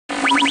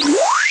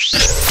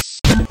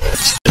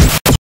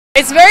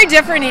It's very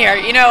different here.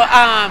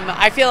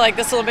 I feel like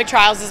this Olympic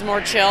trials is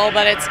more chill,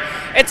 but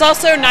it's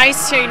also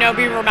nice to,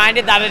 be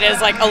reminded that it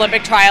is like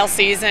Olympic trial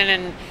season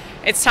and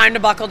it's time to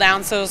buckle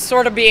down. So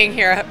sort of being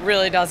here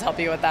really does help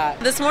you with that.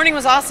 This morning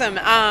was awesome.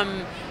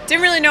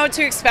 Didn't really know what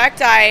to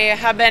expect. I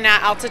have been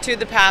at altitude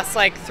the past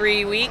like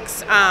 3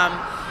 weeks,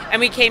 and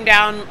we came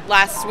down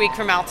last week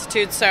from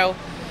altitude, so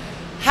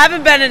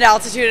haven't been at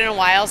altitude in a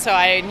while, so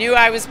I knew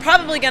I was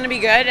probably going to be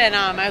good, and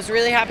I was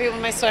really happy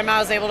with my swim. I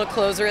was able to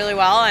close really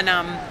well, and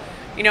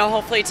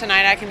hopefully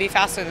tonight I can be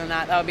faster than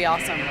that. That would be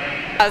awesome.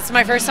 It's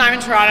my first time in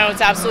Toronto.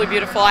 It's absolutely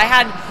beautiful. I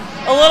had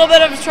a little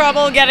bit of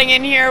trouble getting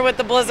in here with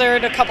the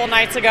blizzard a couple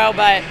nights ago,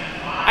 but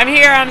I'm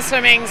here, I'm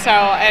swimming,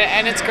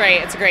 and it's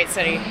great. It's a great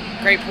city.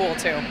 Great pool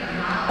too.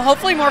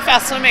 Hopefully more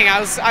fast swimming. I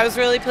was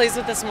really pleased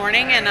with this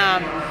morning, and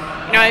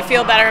I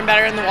feel better and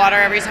better in the water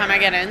every time I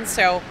get in,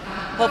 so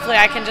hopefully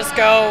I can just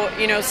go,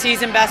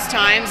 season best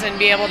times and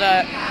be able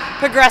to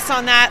progress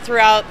on that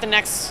throughout the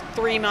next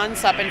 3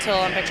 months up until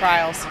Olympic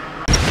trials.